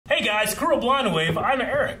guys, Crew of Blind Wave. I'm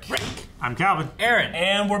Eric. I'm Calvin. Aaron.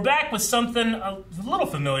 And we're back with something a little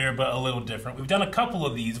familiar, but a little different. We've done a couple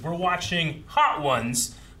of these. We're watching Hot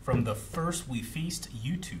Ones from the First We Feast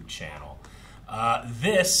YouTube channel.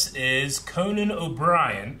 This is Conan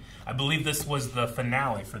O'Brien. I believe this was the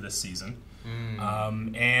finale for this season.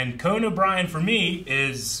 And Conan O'Brien, for me,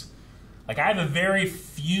 is... like, I have a very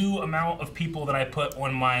few amount of people that I put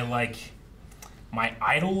on my, like, my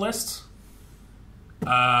idol list.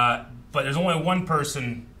 But there's only one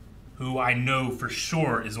person who I know for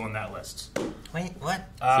sure is on that list. Wait, what?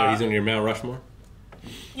 So he's on your Mount Rushmore?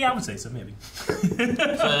 Yeah, I would say so, maybe. So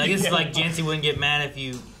I guess like Jancy wouldn't get mad if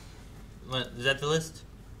you... What, is that the list?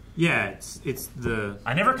 Yeah, it's the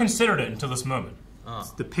I never considered it until this moment. Oh.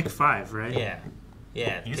 it's the pick 5, right? Yeah.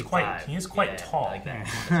 Yeah, He's pick quite five. he is quite tall. I like that.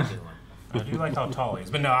 That's a good one. I do like how tall he is.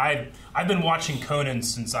 But no, I've been watching Conan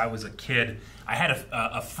since I was a kid. I had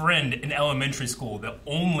a friend in elementary school. The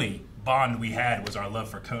only bond we had was our love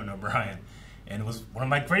for Conan O'Brien. And it was one of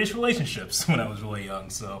my greatest relationships when I was really young.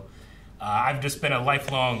 So I've just been a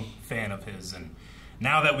lifelong fan of his. And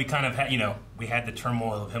now that we kind of had, we had the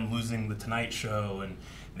turmoil of him losing the Tonight Show, and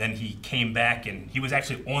then he came back, and he was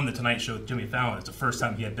actually on the Tonight Show with Jimmy Fallon. It's the first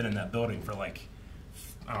time he had been in that building for like,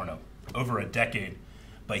 I don't know, over a decade.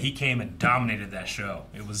 But he came and dominated that show.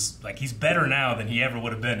 It was like he's better now than he ever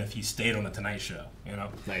would have been if he stayed on the Tonight Show,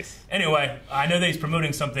 Nice. Anyway, I know that he's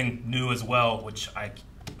promoting something new as well, which I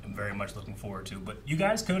am very much looking forward to. But you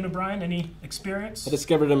guys, Conan O'Brien, any experience? I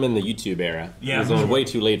discovered him in the YouTube era. Yeah. It was on way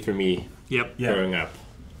too late for me Yep. growing up.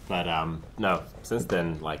 But no, since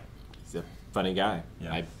then, like, he's a funny guy.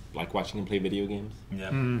 Yeah. I like watching him play video games.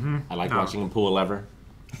 Yeah. I like watching him pull a lever.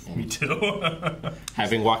 Me too.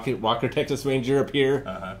 Having Walker Texas Ranger appear.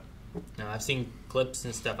 No, I've seen clips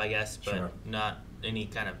and stuff, I guess, but Sure. not any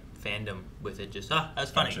kind of fandom with it. Just,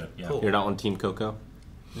 that's funny. Gotcha, yeah. Cool. You're not on Team Coco?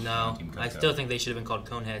 No, Team I Coco. still think they should have been called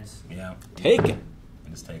Coneheads. Yeah. Taken.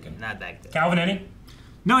 It's taken. Not that good. Calvin, any?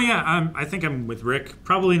 No, yeah, I think I'm with Rick.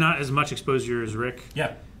 Probably not as much exposure as Rick.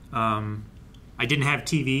 Yeah. I didn't have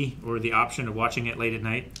TV or the option of watching it late at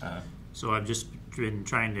night, so I've just been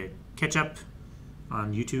trying to catch up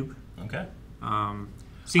on YouTube. Okay.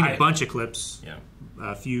 Seen a bunch of clips, Yeah.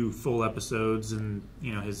 a few full episodes, and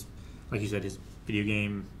his, like you said, his video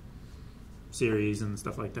game series and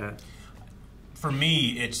stuff like that. For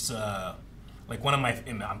me, it's like one of my,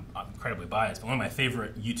 I'm incredibly biased, but one of my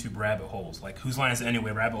favorite YouTube rabbit holes, like Whose Line Is It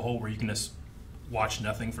Anyway rabbit hole, where you can just watch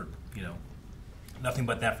nothing for, nothing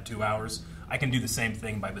but that for 2 hours. I can do the same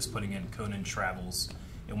thing by just putting in Conan Travels,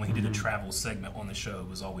 and when he did a travel segment on the show, it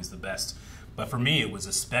was always the best. But for me, it was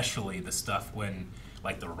especially the stuff when,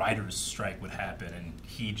 like, the writer's strike would happen, and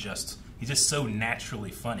he's just so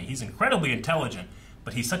naturally funny. He's incredibly intelligent,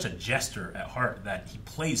 but he's such a jester at heart that he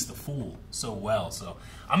plays the fool so well. So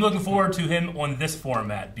I'm looking forward to him on this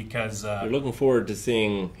format because... You're looking forward to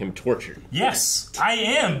seeing him tortured. Yes, I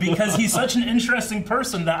am, because he's such an interesting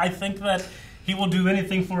person that I think that he will do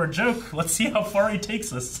anything for a joke. Let's see how far he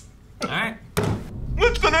takes us. All right.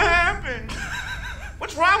 What's gonna happen?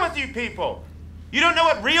 What's wrong with you people? You don't know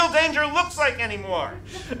what real danger looks like anymore.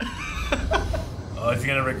 Oh, is he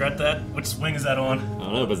gonna regret that? Which swing is that on? I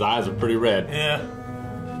don't know, but his eyes are pretty red. Yeah.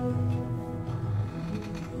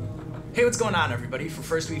 Hey, what's going on, everybody? For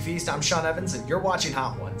First We Feast, I'm Sean Evans, and you're watching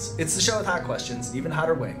Hot Ones. It's the show with hot questions and even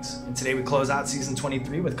hotter wings. And today we close out season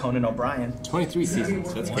 23 with Conan O'Brien. 23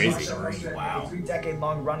 seasons, that's crazy. Wow. A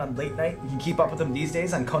 3-decade-long run on late night. You can keep up with him these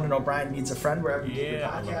days on Conan O'Brien Meets a Friend, wherever you get your Yeah,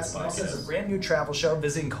 I love podcasts. this He also has podcast. a brand new travel show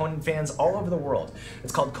visiting Conan fans all over the world.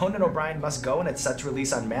 It's called Conan O'Brien Must Go, and it's set to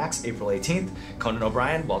release on Max April 18th. Conan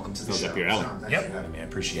O'Brien, welcome to the Sounds show. up your alley. Yep. Man,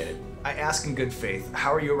 appreciate it. I ask in good faith,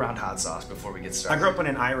 how are you around hot sauce before we get started? I grew up in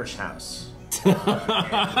an Irish house.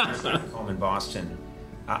 Home in Boston.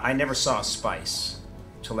 I never saw spice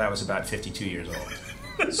till I was about 52 years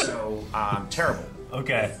old. So, terrible.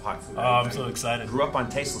 Okay. Hot food. Oh, I'm so excited. Grew up on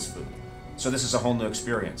tasteless food. So this is a whole new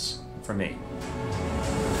experience for me.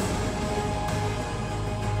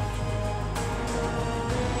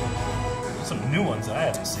 Some new ones that I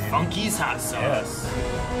haven't seen. Funky's hot sauce. Yes.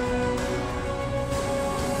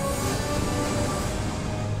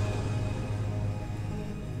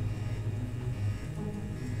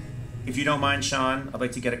 If you don't mind, Sean, I'd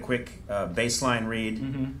like to get a quick baseline read.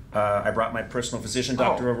 I brought my personal physician,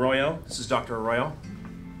 Dr. Arroyo. This is Dr. Arroyo.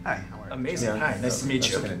 Hi, how are you? Amazing. Hi, nice to meet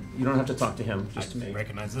you. Okay. You don't have to talk to him, just to I me.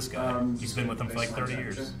 recognize this guy. He's been with them for like 30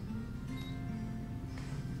 years.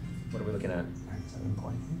 What are we looking at?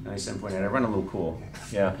 97.8. I run a little cool.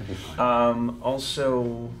 Yeah.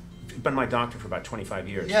 Also, you've been my doctor for about 25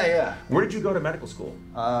 years. Yeah. Where did you go to medical school?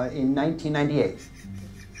 In 1998.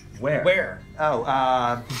 Where? Where?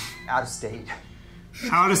 Oh, Out of state.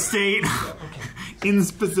 Out of state. In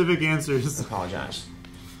specific answers. Apologize.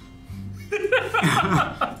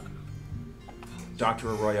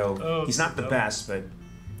 Dr. Arroyo, he's not the best, but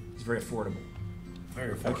he's very affordable.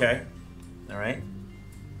 Very affordable. Okay. All right.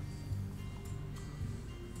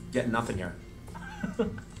 Getting nothing here.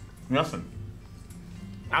 Nothing.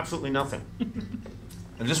 Absolutely nothing.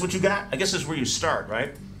 And this is what you got? I guess this is where you start,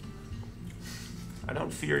 right? I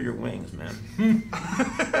don't fear your wings, man.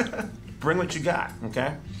 Bring what you got,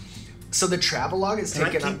 okay? So the travelogue is Can I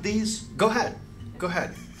taken keep on. these? Go ahead. Go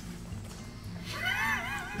ahead.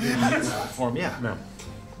 Form, yeah. No.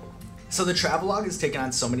 So the travelogue is taken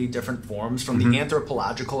on so many different forms, from the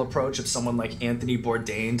anthropological approach of someone like Anthony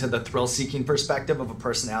Bourdain to the thrill-seeking perspective of a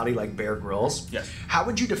personality like Bear Grylls. Yes. How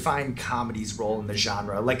would you define comedy's role in the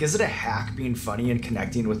genre? Like, is it a hack being funny and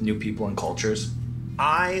connecting with new people and cultures?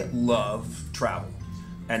 I love travel,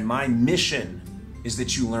 and my mission is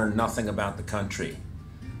that you learn nothing about the country.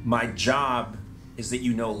 My job is that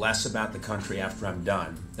you know less about the country after I'm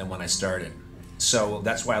done than when I started. So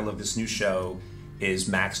that's why I love this new show, is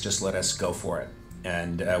Max just let us go for it.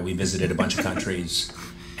 And we visited a bunch of countries,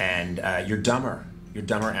 and you're dumber. You're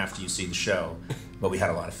dumber after you see the show, but we had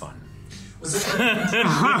a lot of fun. Was it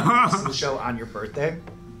the show on your birthday?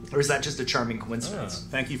 Or is that just a charming coincidence?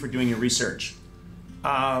 Thank you for doing your research.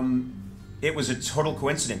 It was a total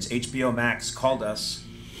coincidence. HBO Max called us.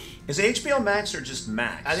 Is it HBO Max or just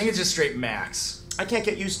Max? I think it's just straight Max. I can't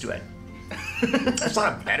get used to it. That's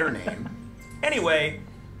not a better name. Anyway,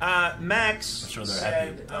 Max sure they're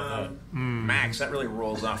said, happy Max, that really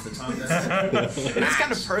rolls off the tongue, doesn't it? It's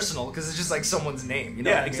kind of personal because it's just like someone's name. You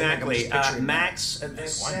know Yeah, what I mean? Like, I'm exactly. just picturing Max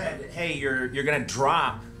said, hey, you're going to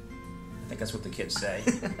drop, I think that's what the kids say,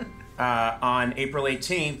 on April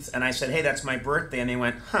 18th. And I said, hey, that's my birthday. And they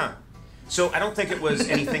went, huh. So I don't think it was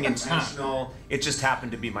anything intentional. It just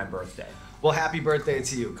happened to be my birthday. Well, happy birthday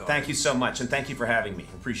to you, Conan. Thank you so much, and thank you for having me.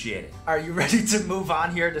 Appreciate it. Are you ready to move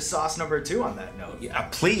on here to sauce number 2 on that note?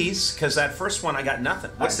 Please, because that first one I got nothing.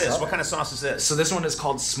 What's I this? saw What it. kind of sauce is this? So this one is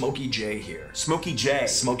called Smoky J here. Smoky J.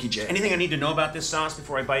 Smoky J. Anything I need to know about this sauce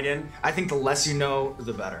before I bite in? I think the less you know,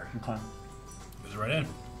 the better. Okay. Goes right in.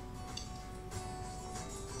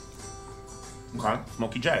 Okay.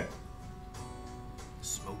 Smoky J.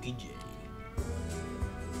 Smoky J.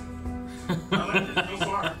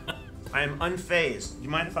 I am unfazed. Do you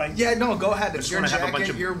mind if I? Yeah, no, go ahead. It's just your wanna have a bunch jacket,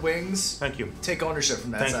 of- your wings. Thank you. Take ownership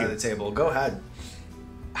from that Thank side you. of the table. Go ahead.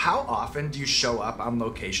 How often do you show up on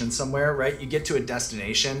location somewhere, right? You get to a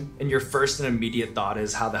destination, and your first and immediate thought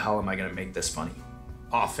is, how the hell am I going to make this funny?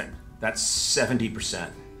 Often. That's 70%.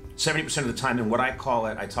 70% of the time, and what I call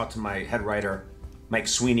it, I talk to my head writer, Mike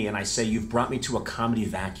Sweeney, and I say, you've brought me to a comedy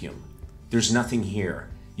vacuum. There's nothing here.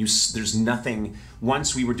 There's nothing.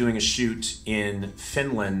 Once we were doing a shoot in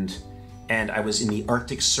Finland, and I was in the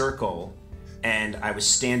Arctic Circle, and I was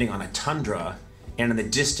standing on a tundra, and in the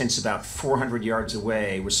distance about 400 yards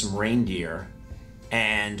away was some reindeer,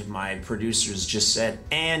 and my producers just said,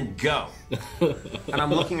 and go. And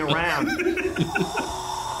I'm looking around.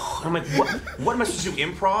 I'm like, what am I supposed to do,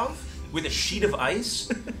 improv? With a sheet of ice?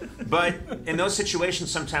 But in those situations,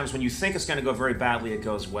 sometimes when you think it's going to go very badly, it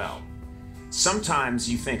goes well. Sometimes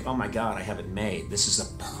you think, oh my God, I have it made. This is a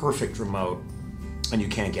perfect remote, and you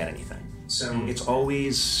can't get anything. So it's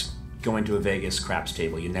always going to a Vegas craps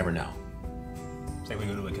table. You never know. It's like we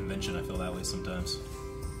go to a convention, I feel that way sometimes.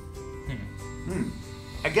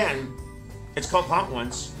 Again, it's called Hot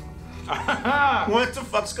Ones. What the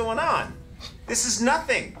fuck's going on? This is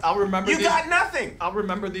nothing. I'll remember You these. got nothing. I'll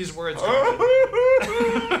remember these words. Conan's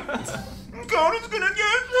gonna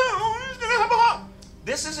get. He's gonna have a hot.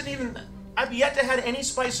 This isn't even. I've yet to had any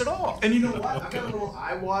spice at all. And you know what? I got a little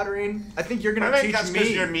eye-watering. I think you're I gonna think teach that's because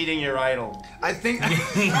me. you're meeting your idol. I think. I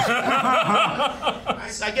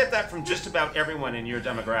get that from just about everyone in your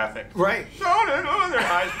demographic. Right. Conan, their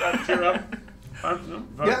eyes start to tear up.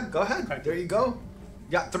 Yeah. Go ahead. There you go.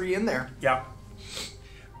 Got 3 in there. Yeah.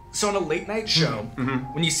 So on a late night show,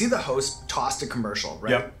 when you see the host toss a commercial,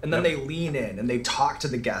 right? Yep. And then Yep. they lean in and they talk to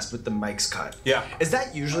the guest with the mics cut. Yeah. Is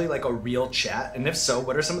that usually like a real chat? And if so,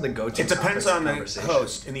 what are some of the go-to It depends topics of on the conversation?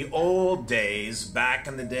 host. In the old days, back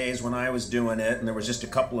in the days when I was doing it, and there was just a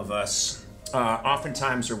couple of us,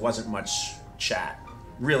 oftentimes there wasn't much chat.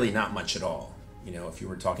 Really, not much at all. You know, if you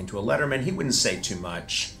were talking to a letterman, he wouldn't say too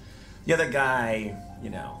much. The other guy, you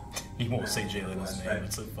know. He won't say Jay Leno's name.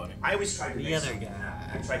 It's so funny. I always tried to The make other something guy.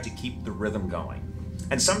 happen. I tried to keep the rhythm going.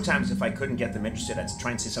 And sometimes if I couldn't get them interested, I'd try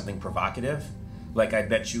and say something provocative. Like, I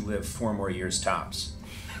bet you live 4 more years tops.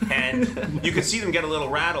 And you could see them get a little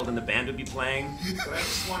rattled and the band would be playing. But I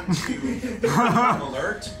just wanted to keep them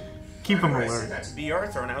alert. Keep them I said alert. that to B.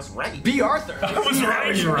 Arthur, and I was right. B. Arthur. I was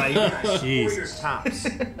right. You're right. 4 Jeez. years tops.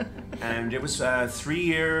 And it was 3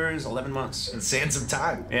 years, 11 months. And some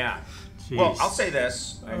time. Yeah. Jeez. Well, I'll say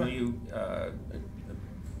this. I know you.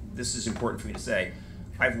 This is important for me to say.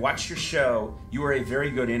 I've watched your show. You are a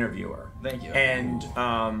very good interviewer. Thank you. And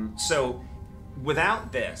so,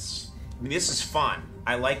 without this, I mean, this is fun.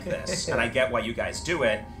 I like this, and I get why you guys do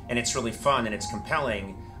it, and it's really fun and it's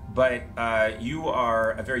compelling. But you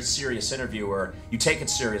are a very serious interviewer. You take it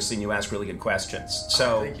seriously and you ask really good questions.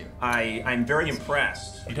 So thank you. I'm very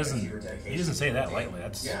impressed. He doesn't say that lightly.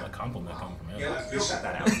 That's a compliment coming from him. Yeah, we'll cut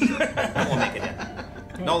that out. Sure. We'll make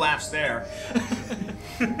it in. No laughs there.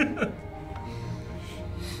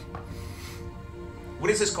 What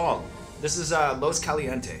is this called? This is Los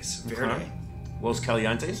Calientes. Verde. Okay. Los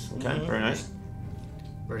Calientes. Okay, very nice.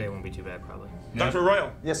 Birthday won't be too bad, probably. Yeah. Dr.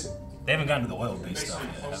 Royal. Yes, sir. They haven't gotten to the oil-based stuff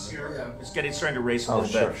yet. It's starting to race a Oh, little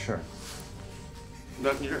sure, bit. sure.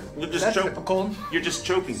 No, you're just That's choking. typical. You're just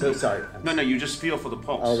choking. So sorry. No, you just feel for the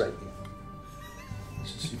pulse. All right.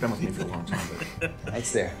 You've been with me for a long time, but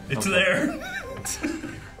It's there. It's there. it's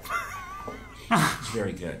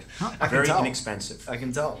very good. can Very tell. inexpensive. I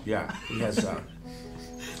can tell. Yeah, he has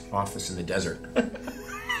office in the desert.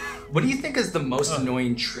 What do you think is the most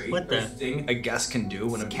annoying trait What or the- thing a guest can do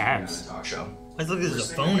when being on a calves. talk show? Let's look at First this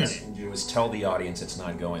thing phone you in guys it. can do is tell the audience it's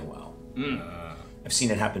not going well. I've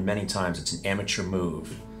seen it happen many times. It's an amateur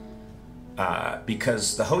move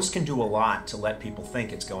because the host can do a lot to let people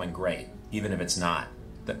think it's going great, even if it's not.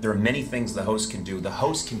 There are many things the host can do. The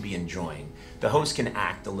host can be enjoying. The host can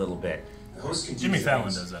act a little bit. The host can do Jimmy Fallon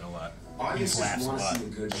things. does that a lot. He Audiences laughs a want to lot. see a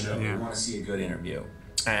good show. Yeah. They want to see a good interview.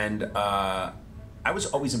 And I was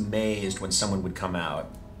always amazed when someone would come out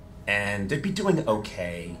and they'd be doing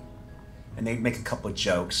okay, and they'd make a couple of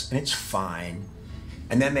jokes, and it's fine.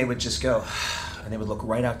 And then they would just go, and they would look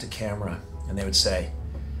right out to camera, and they would say,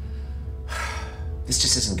 this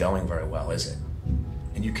just isn't going very well, is it?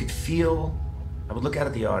 And you could feel, I would look out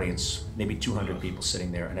at the audience, maybe 200 people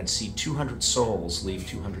sitting there, and I'd see 200 souls leave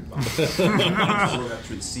 200 bucks. Float up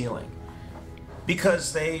through the ceiling.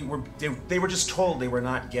 Because they were just told they were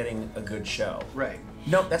not getting a good show. Right.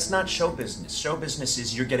 No, that's not show business. Show business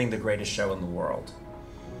is you're getting the greatest show in the world.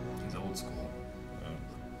 He's old school.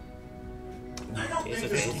 I don't Taste think of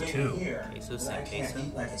there's a queso. wing here Queso that I sin can't queso.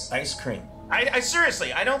 eat like it's ice cream. I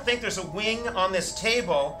seriously, I don't think there's a wing on this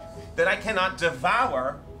table that I cannot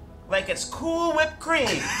devour like it's Cool Whipped Cream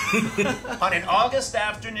on an August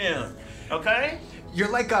afternoon. Okay? You're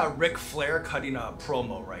like Ric Flair cutting a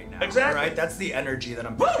promo right now. Exactly. Right? That's the energy that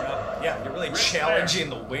I'm picking up. Yeah, you're really challenging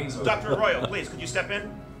the wings. Of Dr. Royal, please, could you step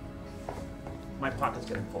in? My pocket's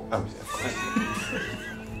getting full.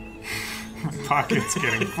 Pocket's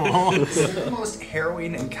getting full. What's the most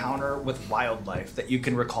harrowing encounter with wildlife that you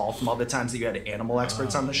can recall from all the times that you had animal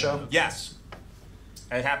experts on the show? Yes.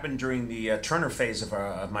 It happened during the Turner phase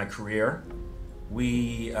of my career.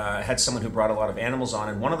 We had someone who brought a lot of animals on,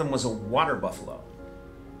 and one of them was a water buffalo.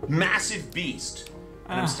 Massive beast.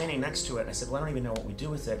 And I'm standing next to it, and I said, well, I don't even know what we do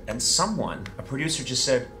with it. And someone, a producer, just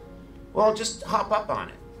said, well, just hop up on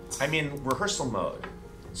it. I'm in rehearsal mode.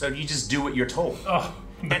 So you just do what you're told. Oh,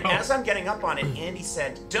 no. And as I'm getting up on it, Andy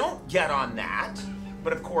said, don't get on that.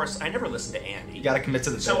 But of course, I never listened to Andy. You gotta commit to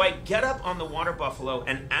the So bit. I get up on the water buffalo,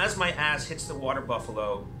 and as my ass hits the water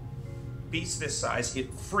buffalo, beast this size,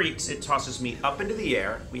 it freaks, it tosses me up into the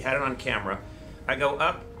air. We had it on camera. I go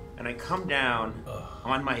up, and I come down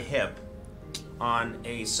on my hip on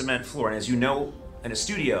a cement floor. And as you know, in a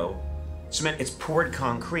studio, cement, it's poured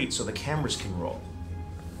concrete so the cameras can roll.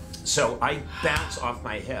 So I bounce off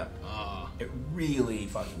my hip. It really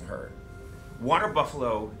fucking hurt. Water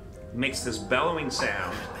buffalo makes this bellowing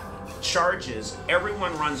sound, charges,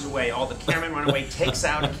 everyone runs away, all the cameramen run away, takes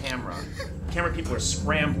out a camera. Camera people are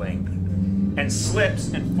scrambling, and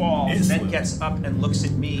slips and falls, and then gets up and looks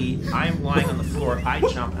at me. I'm lying on the floor, I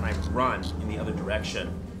jump and I run in the other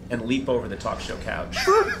direction and leap over the talk show couch.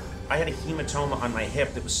 I had a hematoma on my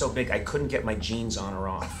hip that was so big I couldn't get my jeans on or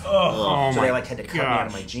off. Oh So my they like had to cut me out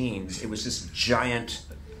of gosh. my jeans. It was this giant.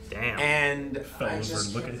 Damn. And I Fell over just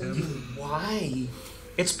and look at kept him. thinking, why?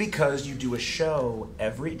 It's because you do a show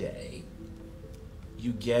every day.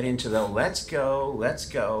 You get into the let's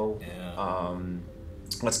go, Yeah.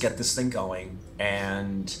 let's get this thing going.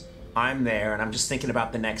 And I'm there, and I'm just thinking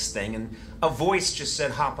about the next thing. And a voice just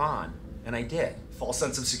said, hop on. And I did. False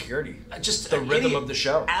sense of security. Just The an rhythm idiot- of the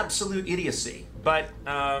show. Absolute idiocy. But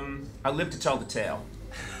I lived to tell the tale.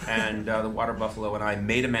 And the water buffalo and I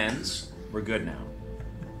made amends. We're good now.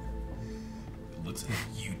 It looks like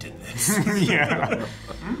you did this. Yeah.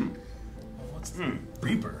 What's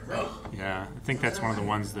Reaper. Yeah, I think that's one of the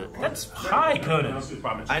ones that. That's high, Conan.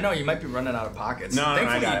 I know you might be running out of pockets. No, Thankfully,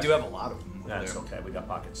 I got you it. do have a lot of them. That's okay. We got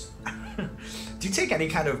pockets. Do you take any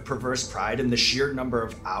kind of perverse pride in the sheer number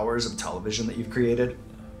of hours of television that you've created?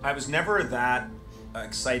 I was never that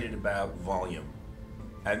excited about volume.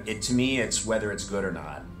 To me, it's whether it's good or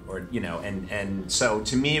not, or and so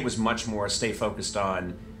to me, it was much more stay focused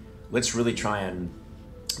on, let's really try and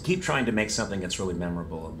keep trying to make something that's really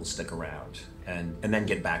memorable and will stick around, and then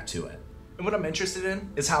get back to it. And what I'm interested in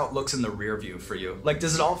is how it looks in the rear view for you. Like,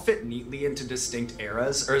 does it all fit neatly into distinct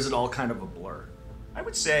eras, or is it all kind of a blur? I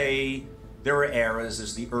would say there were eras.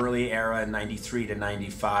 There's the early era in '93 to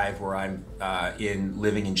 '95 where I'm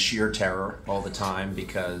living in sheer terror all the time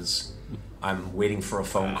because I'm waiting for a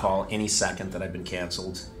phone call any second that I've been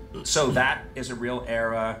canceled. So that is a real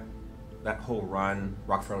era. That whole run,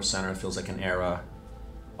 Rockefeller Center, feels like an era.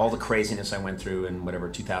 All the craziness I went through in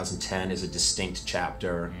 2010 is a distinct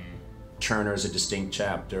chapter. Turner is a distinct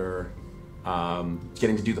chapter.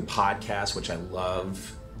 Getting to do the podcast, which I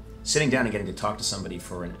love. Sitting down and getting to talk to somebody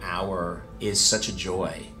for an hour is such a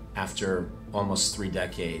joy after almost 3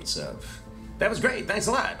 decades of, that was great, thanks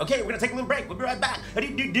a lot. Okay, we're gonna take a little break, we'll be right back.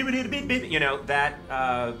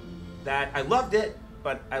 That I loved it,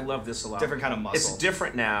 but I love this a lot. Different kind of muscle. It's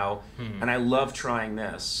different now, and I love trying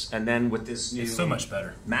this. And then with this new It's so much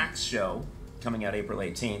better. Max show coming out April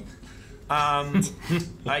 18th,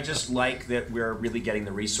 I just like that we're really getting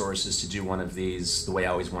the resources to do one of these the way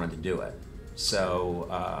I always wanted to do it. So,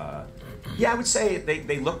 yeah, I would say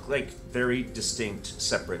they look like very distinct,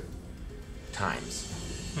 separate times.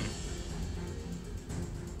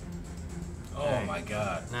 Oh my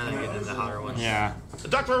God. Now they're getting into the hotter ones. Yeah.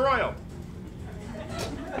 Dr. Arroyo!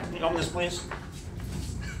 Can you open this, please?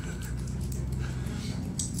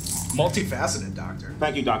 Multifaceted, Doctor.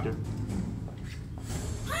 Thank you, Doctor.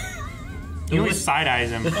 He always side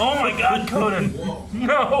eyes him. Oh my God, Conan.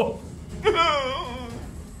 No.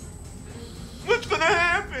 What's gonna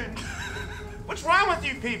happen? What's wrong with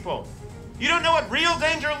you people? You don't know what real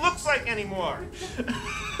danger looks like anymore.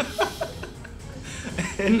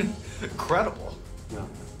 Incredible. No.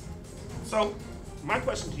 So, my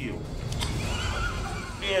question to you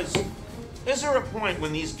is there a point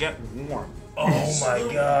when these get warm? Oh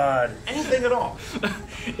my God. Anything at all?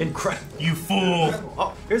 Incredible. You fool.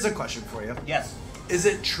 Oh, here's a question for you. Yes. Is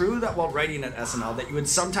it true that while writing at SNL that you would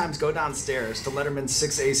sometimes go downstairs to Letterman's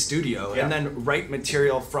 6A studio Yeah. and then write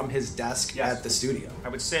material from his desk Yes. at the studio? I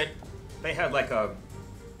would sit, they had like a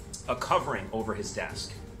covering over his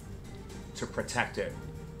desk to protect it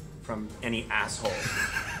from any asshole.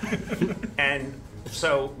 And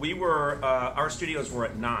so we were, our studios were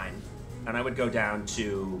at 9, and I would go down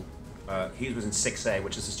to, he was in 6A,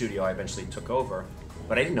 which is the studio I eventually took over,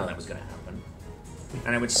 but I didn't know that was gonna happen.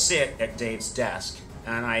 And I would sit at Dave's desk,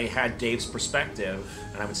 and I had Dave's perspective,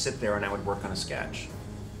 and I would sit there and I would work on a sketch.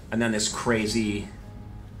 And then this crazy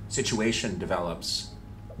situation develops,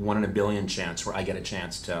 1 in a billion chance where I get a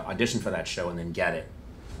chance to audition for that show and then get it.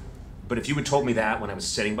 But if you had told me that when I was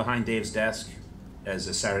sitting behind Dave's desk as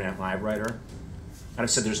a Saturday Night Live writer, I'd have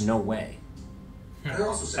said there's no way.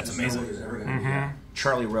 That's amazing.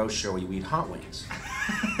 Charlie Rose show where you eat hot wings.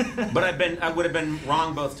 But I would have been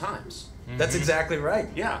wrong both times. That's exactly right.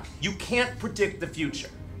 Yeah, you can't predict the future.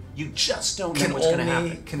 You just don't know Can what's going to only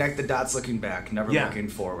happen. connect the dots looking back, never Yeah. looking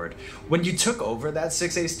forward. When you took over that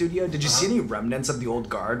 6A studio, did you see any remnants of the old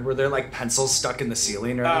guard? Were there like pencils stuck in the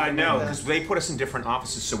ceiling or anything? No, like because that? they put us in different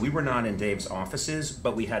offices, so we were not in Dave's offices,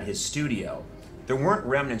 but we had his studio. There weren't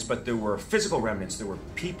remnants, but there were physical remnants. There were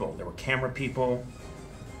people. There were camera people.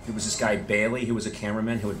 There was this guy, Bailey, who was a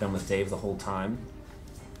cameraman who had been with Dave the whole time.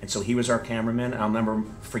 And so he was our cameraman. And I'll never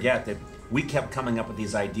forget that we kept coming up with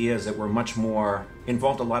these ideas that were much more,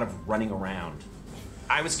 involved a lot of running around.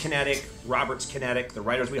 I was kinetic, Robert's kinetic, the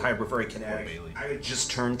writers we hired were very kinetic. I had just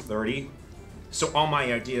turned 30. So all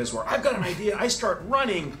my ideas were, I've got an idea, I start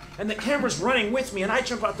running, and the camera's running with me, and I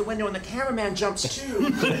jump out the window, and the cameraman jumps too.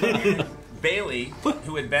 Bailey,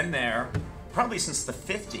 who had been there probably since the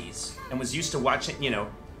 50s, and was used to watching,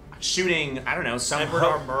 shooting, I don't know, some Edward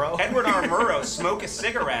R. Murrow? Edward R. Murrow smoke a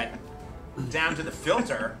cigarette down to the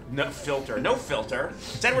filter. No filter.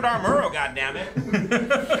 It's Edward R. Murrow,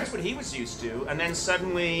 goddammit. That's what he was used to. And then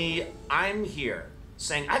suddenly, I'm here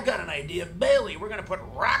saying, I've got an idea, Bailey, we're gonna put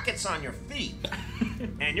rockets on your feet.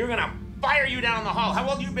 And you're gonna fire you down the hall. How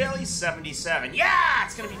old are you, Bailey? 77. Yeah,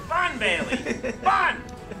 it's gonna be fun, Bailey. Fun!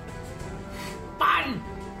 Fun!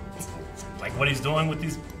 Like what he's doing with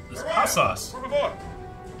this hot sauce.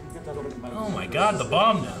 Oh my God, the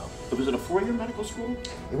bomb now. Was it a 4-year medical school?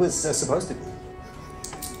 It was supposed to be.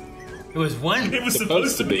 It was one. It was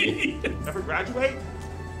supposed to be. Never graduate?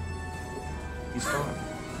 He's gone.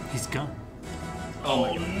 He's gone.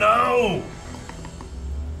 Oh no!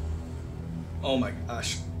 Oh my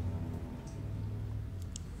gosh.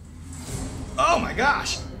 Oh my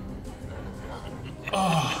gosh.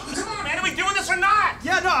 Oh. Come on, man, are we doing this or not?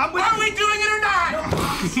 Yeah, no, I'm with Are you. we doing it or not?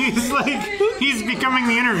 He's like, he's becoming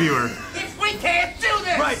the interviewer. If we can't do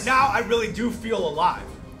this! Right, now I really do feel alive.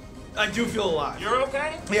 I do feel alive. You're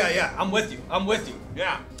okay? Yeah, I'm with you. I'm with you.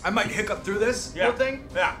 Yeah. I might hiccup through this whole thing.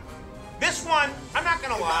 Yeah. This one, I'm not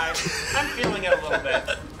gonna lie, I'm feeling it a little bit.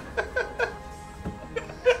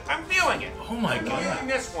 I'm feeling it. Oh my I'm god. feeling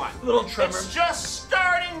this one. Little tremor. It's just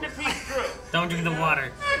starting to peek through. Don't drink the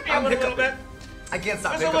water. I'm feeling a little bit. I can't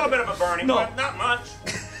stop There's a little hiccuping. bit of a burning, No. but not much.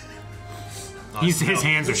 His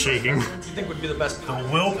hands are shaking. What do you think would be the best The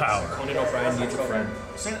willpower. Conan O'Brien needs a friend.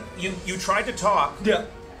 See, you tried to talk, Yeah.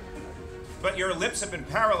 but your lips have been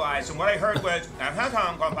paralyzed, and what I heard was,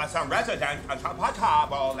 some resident,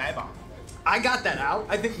 I got that out.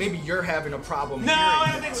 I think maybe you're having a problem No, hearing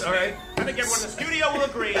I don't think this, so. all right? I think everyone in the studio will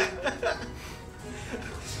agree.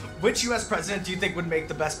 Which U.S. president do you think would make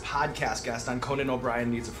the best podcast guest on Conan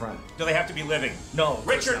O'Brien Needs a Friend? Do they have to be living? No. of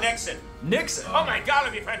course Richard not. Nixon. Nixon? Oh my God,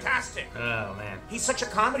 it'd be fantastic. Oh man. He's such a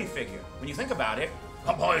comedy figure when you think about it.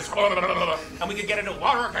 And we could get into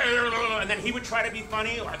water, and then he would try to be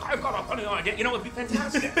funny, like, I've got a funny idea. You know, it'd be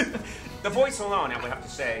fantastic. The voice alone, I would have to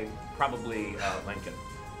say, probably Lincoln.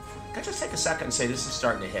 Can I just take a second and say this is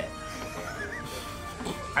starting to hit?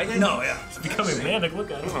 I think It's becoming manic. Look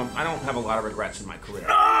at it. I don't have a lot of regrets in my career.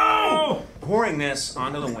 No! Pouring this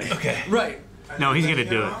onto the wind. Okay. Right. No, he's gonna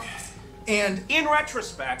do it. And, In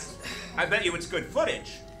retrospect, I bet you it's good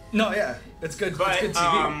footage. no, yeah, it's good. But It's good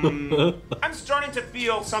TV. I'm starting to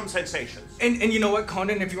feel some sensations. And you know what,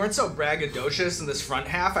 Conan, if you weren't so braggadocious in this front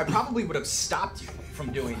half, I probably would have stopped you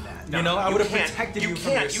from doing that. I would have protected you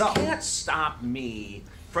from yourself. You can't stop me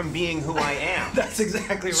from being who I am. That's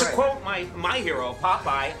exactly To right. quote my hero,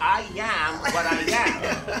 Popeye, I am what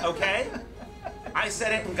I am. Okay? I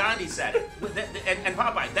said it and Gandhi said it. And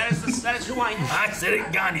Popeye, that is who I am. I said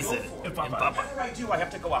it. Gandhi said it. If What do I do? I have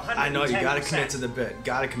to go 110%. I know, you gotta commit to the bit.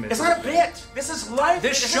 Gotta commit It's to not a bit. This is life.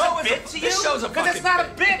 This Is show a is bit a- to you. this show's a Because it's fucking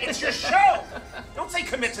not a bit. It's your show. Don't say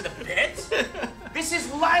commit to the bit. This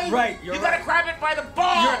is life. Right, you're You gotta right. grab it by the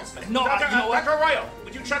balls. You're- no, Dr. you know what? Dr. Royal,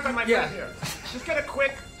 would you check on my Yeah. friend here? Just get a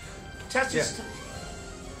quick test. Yeah.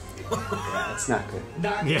 That's not good.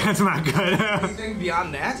 Yeah, it's not good. Anything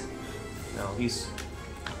beyond that? No, he's.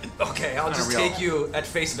 Okay, I'll Not just real. take you at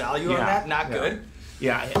face value on Yeah, that. Not yeah. good.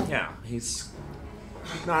 Yeah, he's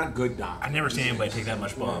not a good doc. I've never seen anybody take that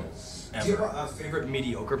much bomb. Do you Ever. have a favorite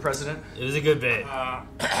mediocre president? It was a good bit.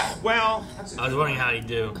 Well, I was wondering how he'd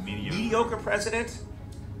do. mediocre president?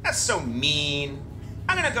 That's so mean.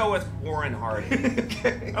 I'm gonna go with Warren Harding.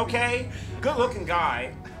 Okay? Good looking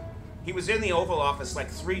guy. He was in the Oval Office like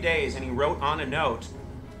 3 days and he wrote on a note,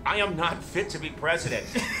 I am not fit to be president.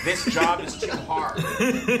 This job is too hard.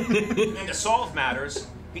 And to solve matters,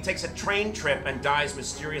 he takes a train trip and dies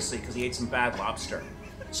mysteriously because he ate some bad lobster.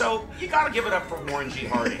 So you gotta give it up for Warren G.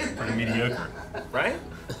 Harding, Pretty mediocre. right?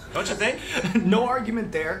 Don't you think? No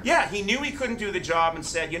argument there. Yeah, he knew he couldn't do the job and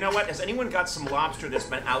said, you know what, has anyone got some lobster that's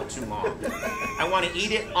been out too long? I want to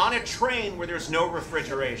eat it on a train where there's no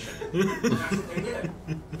refrigeration. That's what they did.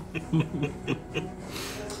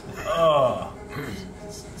 Oh.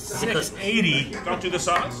 680. Don't do the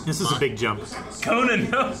sauce. This is a big jump. Conan,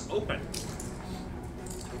 no. Open.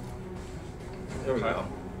 There we go.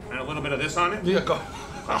 And a little bit of this on it. Yeah, go.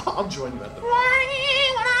 I'll join you at the.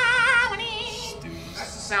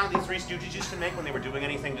 That's the sound the Three Stooges used to make when they were doing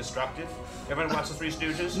anything destructive. Everyone watch the Three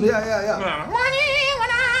Stooges? Yeah.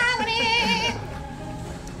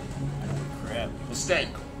 Crap. Mistake.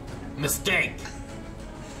 Mistake.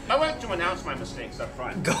 I like to announce my mistakes up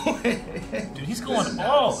front. Go ahead. Dude, he's going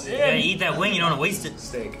all You gotta in. eat that wing. You don't want to waste it.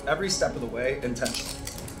 Steak. Every step of the way, intentional.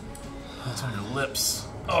 It's on your lips.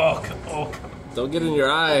 Oh, come. Don't get in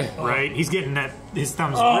your eye. Right? He's getting that. His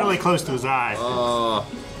thumb's Oh. really close to his eye. Oh.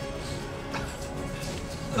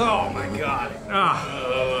 Oh my god.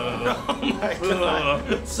 Oh my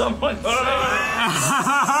god. Someone say.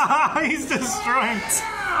 He's destroying.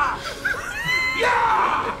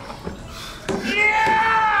 Yeah!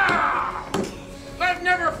 I've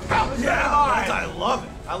never felt that high. I love it.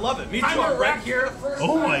 I love it. Me too. I'm I'm right erect here. for the first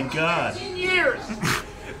Oh time my in God. 15 years.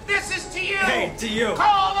 This is to you. Hey, to you.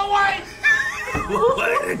 Call the wife.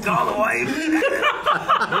 What did they call the wife?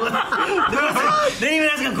 They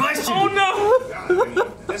didn't even ask a question. Oh no!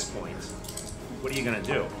 At this point, what are you gonna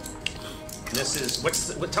do? This is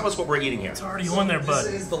tell us what we're eating here. It's already on there, This bud.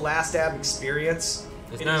 is the Last Dab experience.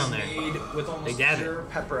 There's It none is on there. made with almost dab it. pure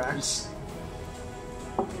pepper X.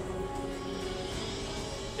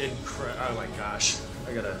 Oh my gosh.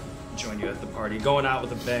 I gotta join you at the party. Going out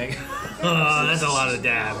with a bang. Oh, that's a lot of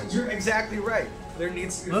dab. You're exactly right. There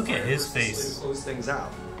needs to be Look at his fireworks face. to close things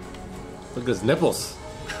out. Look at his nipples.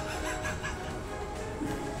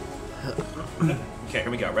 Okay, here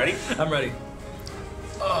we go. Ready? I'm ready.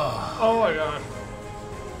 Oh my god.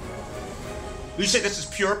 You say this is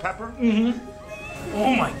pure pepper?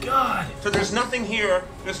 Oh my god! So there's nothing here.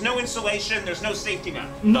 There's no insulation. There's no safety net.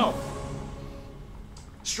 No.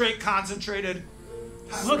 Straight concentrated.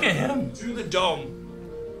 Look at him! Through the dome.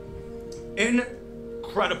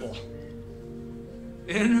 Incredible.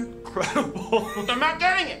 Incredible. I'm not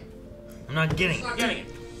getting it. I'm not getting it. I'm not getting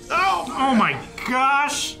it. Oh my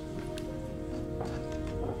gosh!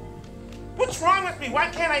 What's wrong with me? Why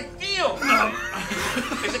can't I feel?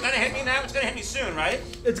 Is it gonna hit me now? It's gonna hit me soon, right?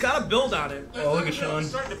 It's got a build on it. Oh, look at Sean. It's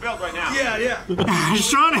starting to build right now. Yeah.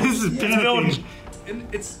 Sean is panicking. And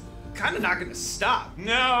it's kind of not going to stop.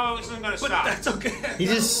 No, this isn't gonna But stop. that's okay. He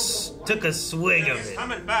just took a swig of It's it.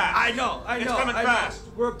 coming back. I know. It's coming fast.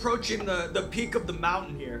 We're approaching the peak of the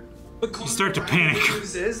mountain here. But You start to Conan, panic. The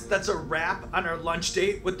news is that's a wrap on our lunch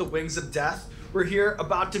date with the Wings of Death. We're here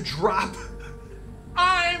about to drop.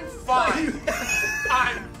 I'm fine.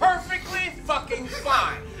 I'm perfectly fucking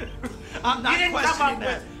fine. I'm not You didn't come questioning up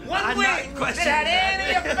that. with one I'm wing not that questioning had that.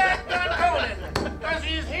 any effect on Conan. Because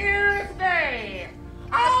he's here to stay.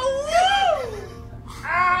 Oh, woo!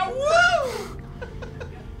 Oh, woo!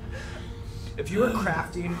 If you were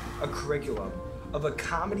crafting a curriculum of a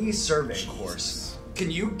comedy survey course,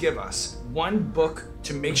 can you give us one book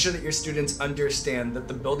to make sure that your students understand that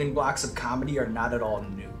the building blocks of comedy are not at all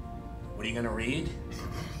new? What are you gonna read?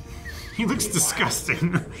 He looks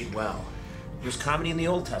disgusting. Read well. There's comedy in the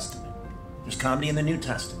Old Testament. There's comedy in the New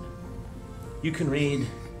Testament. You can read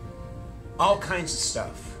all kinds of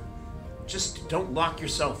stuff. Just don't lock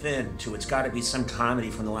yourself in to it's got to be some comedy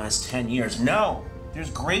from the last 10 years. No,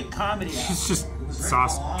 there's great comedy. It's just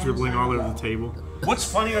sauce dribbling all over the table. What's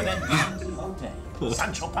funnier than Don Quixote,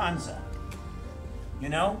 Sancho Panza? You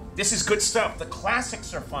know, this is good stuff. The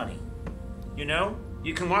classics are funny. You know,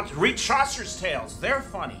 you can read Chaucer's tales. They're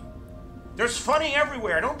funny. There's funny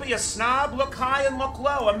everywhere. Don't be a snob. Look high and look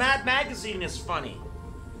low. A Mad Magazine is funny.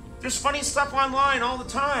 There's funny stuff online all the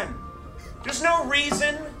time. There's no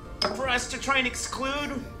reason for us to try and exclude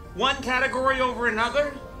one category over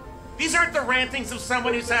another. These aren't the rantings of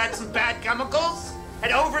someone who's had some bad chemicals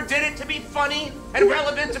and overdid it to be funny and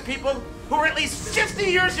relevant to people who are at least 50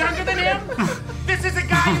 years younger than him. This is a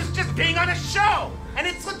guy who's just being on a show, and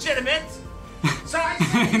it's legitimate. So I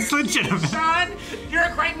say, It's legitimate. Sean, you're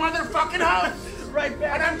a great motherfucking host. Right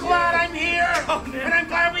back. And I'm glad I'm here. And I'm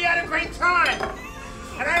glad we had a great time.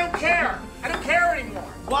 And I don't care. I don't care anymore.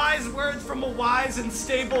 Wise words from a wise and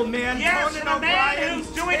stable man. Yes, Conan from a man O'Brien, who's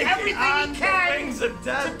doing taking everything on he the can Wings of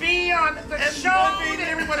Death to be on the and show living that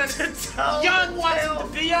everyone to tell young the wants tale. him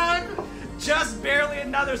to be on. Just barely,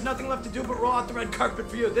 and now there's nothing left to do but roll out the red carpet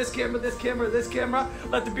for you. This camera, this camera, this camera.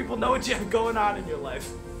 Let the people know what you have going on in your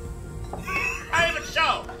life. I have a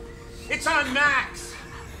show. It's on Max.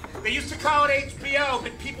 They used to call it HBO,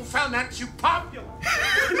 but people found that too popular.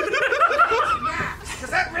 Max, because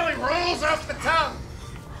that really rolls off the tongue.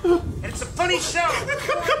 And it's a funny show.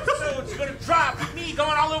 So it's going to drop with me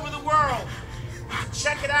going all over the world.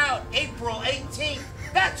 Check it out, April 18th.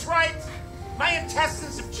 That's right. My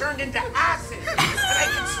intestines have turned into acid, and I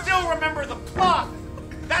can still remember the plot.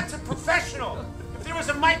 That's a professional. If there was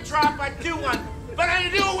a mic drop, I'd do one, but I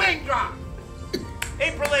do a wing drop.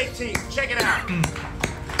 April 18th. Check it out.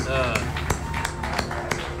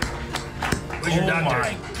 Where's your doctor? Oh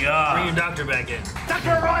my Bring god. your doctor back in. Dr.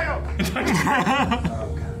 Arroyo.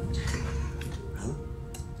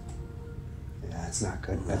 Yeah, it's not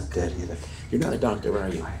good. That's good either. You're not a doctor, are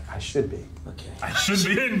you? I should be. Okay. I should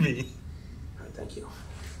be. Shouldn't be. All right, thank you.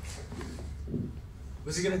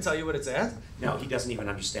 Was he gonna tell you what it's at? No, he doesn't even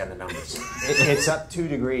understand the numbers. It's up 2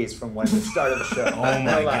 degrees from when the start of the show. Oh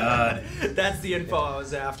my god. That's the info I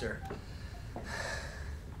was after.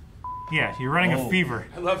 Yeah, you're running a fever.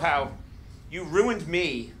 I love how you ruined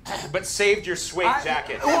me, but saved your suede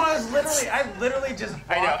jacket. I literally just.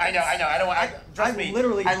 I know. I don't want. Trust I me.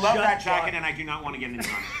 literally I love just that jacket, bought- and I do not want to get into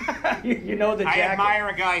it. you know the I jacket. admire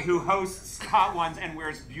a guy who hosts Hot Ones and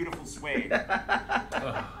wears beautiful suede.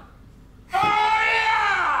 Oh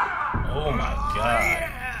yeah! Oh my god.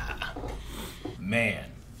 Man.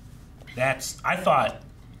 I thought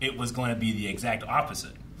it was going to be the exact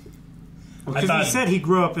opposite. Because he said he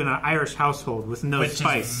grew up in an Irish household with no Which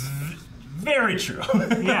spice. is Very true.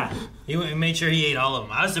 Yeah. He made sure he ate all of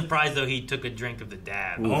them. I was surprised, though, he took a drink of the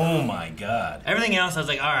dab. Oh, my God. Everything else, I was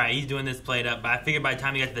like, all right, he's doing this played up. But I figured by the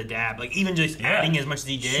time he got to the dab, like, even just adding as much as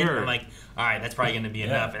he did, Sure. I'm like, all right, that's probably going to be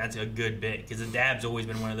enough. And that's a good bit. Because the dab's always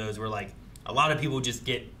been one of those where, like, a lot of people just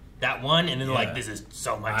get that one, and then they're like, this is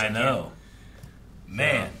so much. I know.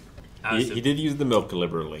 Man. He did use the milk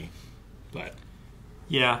liberally, but...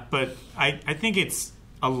 Yeah, but I think it's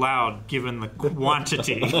allowed given the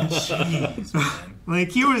quantity. Jeez, man.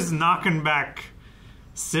 Like, he was knocking back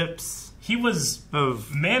sips He was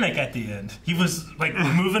of... manic at the end. He was, like,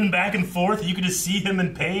 moving back and forth. You could just see him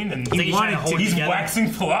in pain, and He wanted to he's together. waxing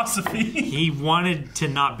philosophy. He wanted to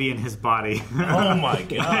not be in his body. Oh, my I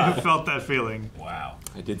God. felt that feeling. Wow.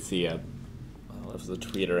 I did see it was a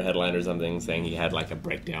tweet or a headline or something saying he had like a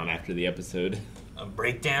breakdown after the episode. A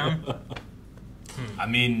breakdown? I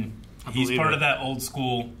mean, he's believe part it. of that old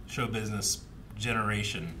school show business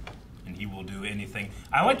generation, and he will do anything.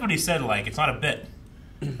 I liked what he said, like, it's not a bit.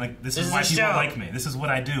 Like, this is is why a people show. like me. This is what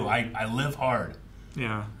I do. I live hard.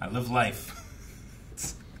 Yeah. I live life.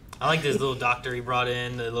 I like this little doctor he brought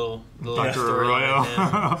in, the little Dr. story Arroyo.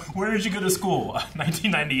 on him. Where did you go to school?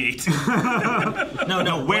 1998.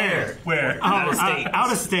 No, where? Where? Out of state.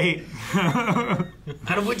 Out of state.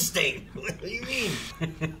 Out of which state? What do you mean?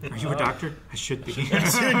 Are you a doctor? I should be.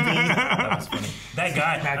 That was funny. That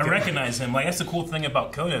guy, I recognize him. Like, that's the cool thing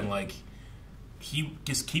about Conan. Like, he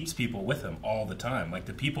just keeps people with him all the time. Like,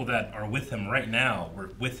 the people that are with him right now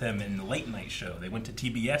were with him in the late night show. They went to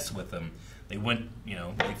TBS with him. They went,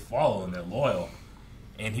 they follow and they're loyal.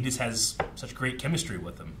 And he just has such great chemistry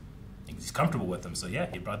with them. He's comfortable with them. So, yeah,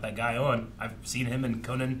 he brought that guy on. I've seen him in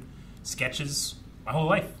Conan sketches my whole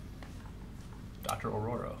life. Dr.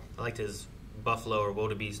 Aurora. I liked his buffalo or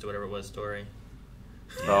wildebeest or whatever it was story.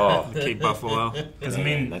 Oh, Cape Buffalo. Because, I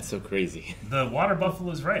mean, that's so crazy. the water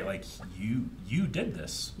buffalo is right. Like, you did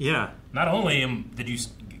this. Yeah. Not only did you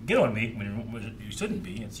get on me when you shouldn't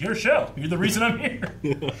be, it's your show. You're the reason I'm here.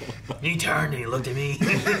 He turned and he looked at me.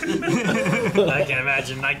 I can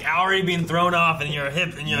imagine, like, already being thrown off and you're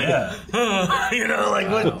hip and you're like, Yeah.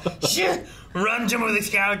 what? Shit! Run to him with his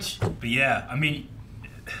couch. But yeah, I mean,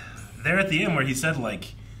 there at the end where he said,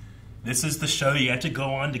 like, this is the show you have to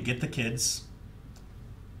go on to get the kids.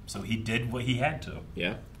 So he did what he had to.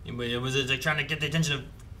 Yeah. It was like trying to get the attention of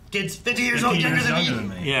kids 50 years old, younger than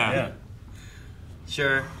me. Yeah.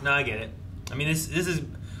 Sure. No, I get it. I mean, this is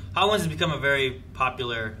Hot Ones has become a very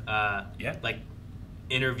popular, like,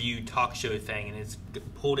 interview talk show thing, and it's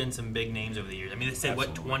pulled in some big names over the years. I mean, they said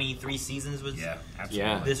Absolutely. what 23 seasons was Absolutely.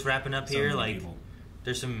 Yeah. this wrapping up So here. many Like, people.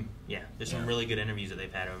 there's some really good interviews that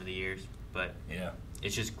they've had over the years, but Yeah.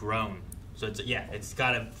 it's just grown. So it's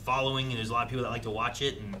got a following, and there's a lot of people that like to watch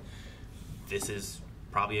it, and this is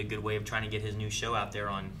probably a good way of trying to get his new show out there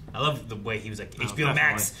on. I love the way he was like HBO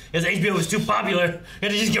Max. His HBO was too popular. He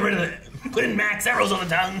had to just get rid of it. Put in Max arrows on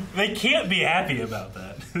the tongue. They can't be happy about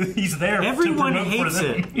that. He's there Everyone to promote hates for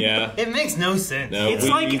them. it. Yeah. It makes no sense. No, It's we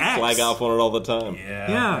like X. flag off on it all the time.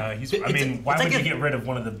 Yeah. Yeah. Why it's would like you if- get rid of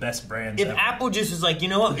one of the best brands If ever? Apple just is like, you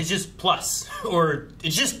know what, it's just Plus, or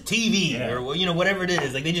it's just TV, Yeah. or whatever it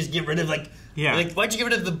is, like they just get rid of like why'd you get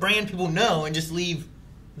rid of the brand people know and just leave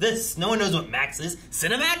this? No one knows what Max is.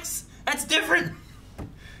 Cinemax? That's different.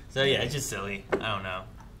 So yeah, it's just silly. I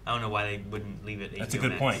don't know why they wouldn't leave it. That's a HBO good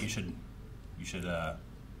Max. point. You should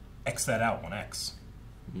X that out on X.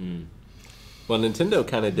 Well, Nintendo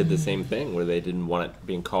kind of did the same thing where they didn't want it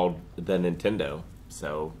being called the Nintendo.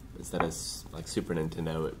 So instead of like Super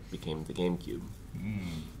Nintendo, it became the GameCube,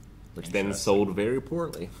 which then Interesting. sold very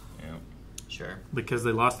poorly. Yeah. Sure. Because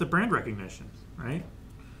they lost the brand recognition, right?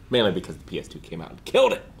 Mainly because the PS2 came out and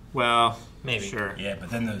killed it. Well, Maybe. Sure. Yeah, but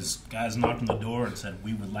then those guys knocked on the door and said,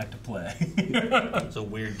 "We would like to play." So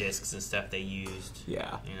weird discs and stuff they used.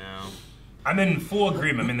 Yeah. You know. I'm in full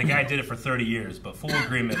agreement. I mean, the guy did it for 30 years, but full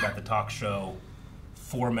agreement that the talk show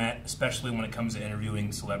format, especially when it comes to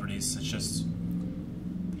interviewing celebrities, it's just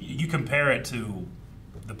you compare it to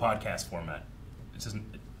the podcast format.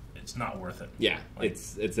 It's not worth it. Yeah, Like,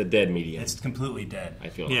 it's a dead medium. it's completely dead. I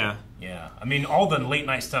feel Yeah. Yeah, I mean, all the late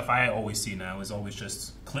night stuff I always see now is always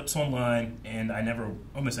just clips online, and I never,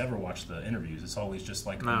 almost ever watch the interviews. It's always just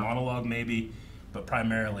like a monologue, maybe, but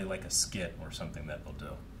primarily like a skit or something that they'll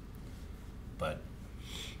do. But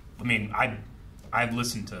I mean, I've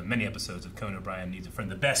listened to many episodes of Conan O'Brien Needs a Friend.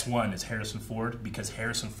 The best one is Harrison Ford, because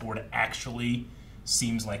Harrison Ford actually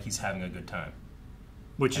seems like he's having a good time.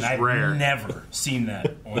 Which And is I've rare. never seen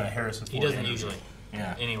that on a Harrison Ford He doesn't interview. usually.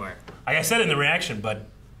 Yeah. Anywhere. Like I said in the reaction, but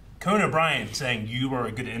Conan O'Brien saying you are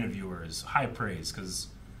a good interviewer is high praise, because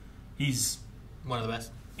he's One of the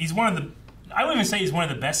best. one of the, I wouldn't even say he's one of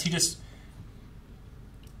the best. He just,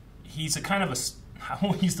 he's a kind of I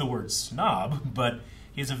won't use the word snob, but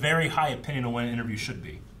he has a very high opinion on what an interview should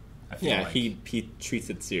be. I feel like. he treats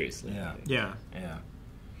it seriously. Yeah.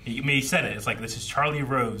 He said it. It's like, this is Charlie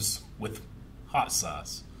Rose with hot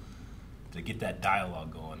sauce to get that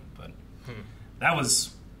dialogue going. But that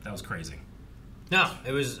was crazy. No,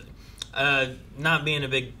 it was not being a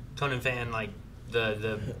big Conan fan. Like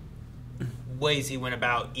the ways he went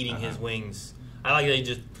about eating his wings. I like that he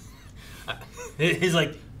just. He's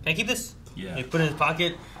like, "Can I keep this?" Yeah. He put it in his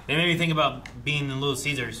pocket. It made me think about being in Little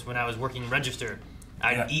Caesars when I was working register.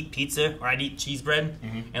 I'd eat pizza or I'd eat cheese bread,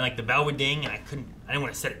 and like the bell would ding, and I didn't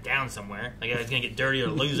want to set it down somewhere. Like I was gonna get dirty or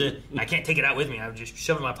lose it. And I can't take it out with me. I would just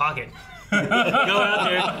shove it in my pocket. Go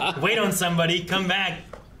out there, wait on somebody, come back,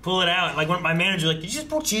 pull it out. Like when my manager was like, "Did you just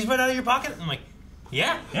pull cheese bread out of your pocket?" I'm like,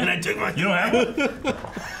 "Yeah." And I took my. You don't have it?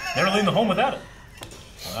 Never leave the home without it.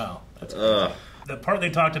 Wow. That's crazy. The part they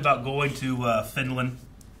talked about going to Finland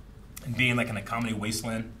and being like in a comedy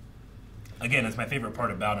wasteland. Again, that's my favorite part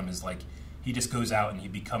about him is like he just goes out and he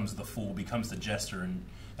becomes the fool, becomes the jester, and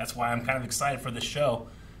that's why I'm kind of excited for this show.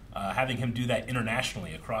 Having him do that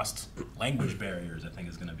internationally across language barriers, I think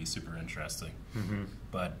is going to be super interesting.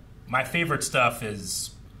 But my favorite stuff is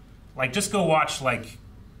like just go watch like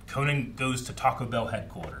Conan goes to Taco Bell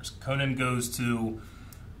headquarters. Conan goes to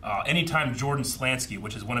anytime Jordan Slansky,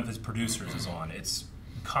 which is one of his producers, is on. It's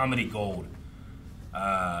comedy gold.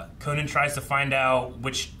 Conan tries to find out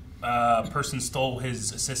which person stole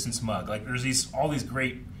his assistant's mug. Like there's all these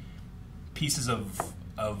great pieces of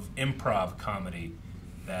improv comedy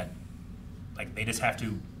that like they just have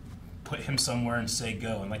to put him somewhere and say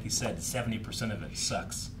go. And like you said, 70% of it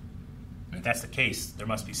sucks. And if that's the case, there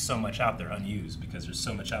must be so much out there unused because there's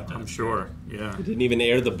so much out there. I'm sure. Yeah. They didn't even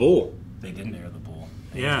air the bull. They didn't air the bull.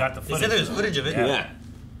 They Yeah. got the They footage. said there's footage of it. Yeah.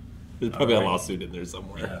 There's probably All right. a lawsuit in there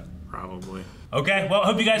somewhere. Yeah. Probably. Okay, well, I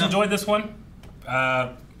hope you guys enjoyed this one.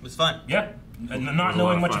 It was fun. Yeah. And not a lot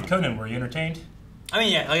knowing of much fun. of Conan, were you entertained? I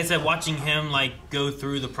mean, yeah, like I said, watching him like go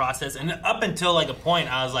through the process, and up until like a point,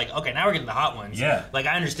 I was like, okay, now we're getting the hot ones. Yeah. Like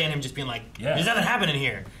I understand him just being like, Yeah. there's nothing happening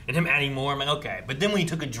here, and him adding more. I'm like, okay. But then when he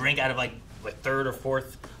took a drink out of like the third or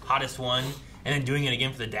fourth hottest one, and then doing it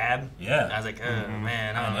again for the dab, Yeah. I was like, oh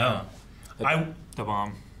man, I don't know. The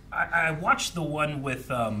bomb. I watched the one with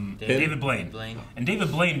David Blaine. And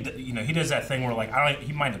David Blaine, you know, he does that thing where like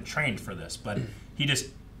he might have trained for this, but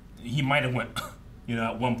he might have went, you know,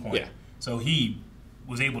 at one point. Yeah. So he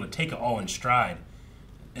was able to take it all in stride,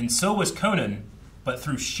 and so was Conan, but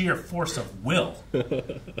through sheer force of will.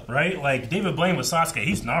 Right? Like David Blaine with Sasuke,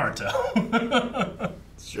 he's Naruto.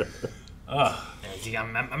 Sure.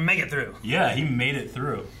 I'm make it through. Yeah, he made it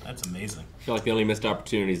through. That's amazing. I feel like the only missed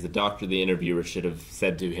opportunity is the doctor, the interviewer, should have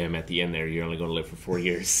said to him at the end there, "You're only going to live for 4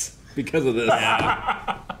 years because of this."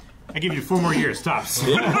 I give you 4 more years, tops.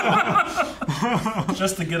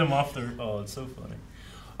 Just to get him off their... Oh, it's so funny.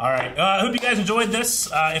 All right. I hope you guys enjoyed this.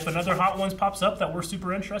 If another Hot Ones pops up that we're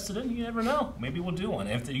super interested in, you never know. Maybe we'll do one.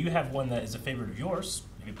 If you have one that is a favorite of yours,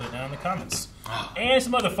 maybe put it down in the comments. And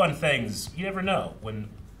some other fun things. You never know when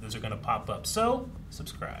those are going to pop up. So,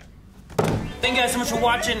 subscribe. Thank you guys so much for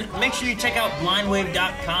watching. Make sure you check out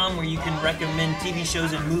blindwave.com where you can recommend TV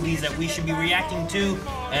shows and movies that we should be reacting to.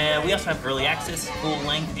 We also have early access, full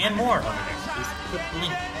length, and more over there. Just click the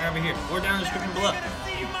link right over here or down in the description below.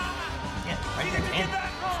 Yeah, right here. And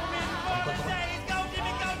click the link.